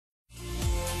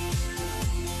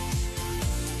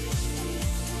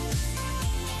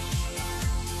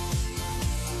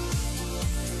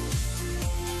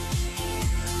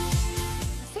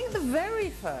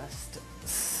first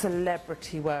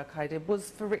celebrity work I did was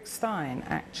for Rick Stein,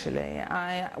 actually.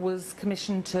 I was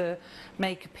commissioned to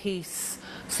make a piece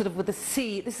sort of with a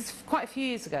sea, this is quite a few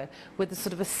years ago, with a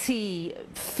sort of a sea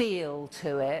feel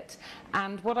to it.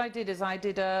 And what I did is I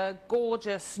did a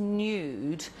gorgeous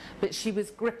nude, but she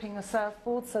was gripping a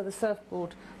surfboard, so the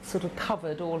surfboard sort of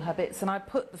covered all her bits, and I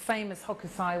put the famous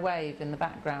Hokusai wave in the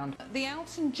background. The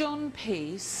Elton John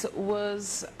piece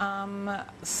was,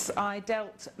 I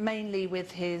dealt mainly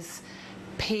with his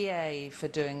PA for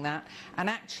doing that, and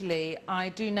actually I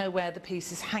do know where the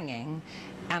piece is hanging,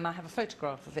 and I have a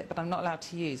photograph of it, but I'm not allowed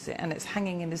to use it, and it's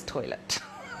hanging in his toilet.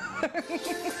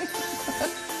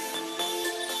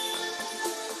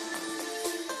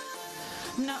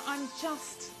 No, I'm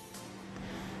just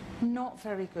not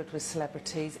very good with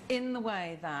celebrities in the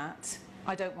way that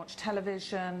I don't watch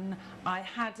television. I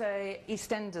had a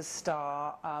EastEnders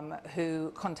star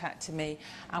who contacted me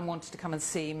and wanted to come and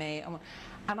see me,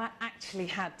 and I actually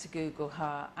had to Google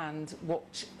her and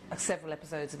watch several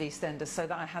episodes of EastEnders so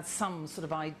that I had some sort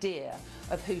of idea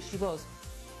of who she was.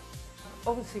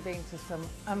 Obviously been to some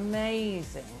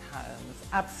amazing homes,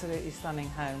 absolutely stunning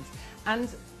homes, and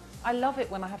I love it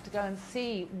when I have to go and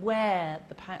see where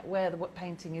the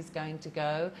painting is going to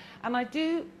go, and I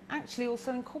do actually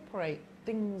also incorporate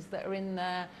things that are in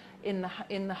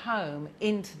the home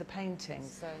into the painting.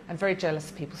 So I'm very jealous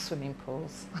of people's swimming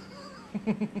pools.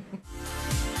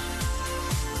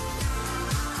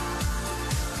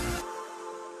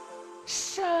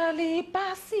 Shirley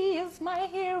Bassey is my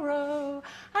hero,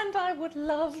 and I would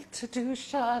love to do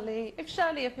Shirley.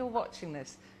 If you're watching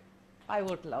this, I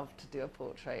would love to do a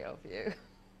portrait of you.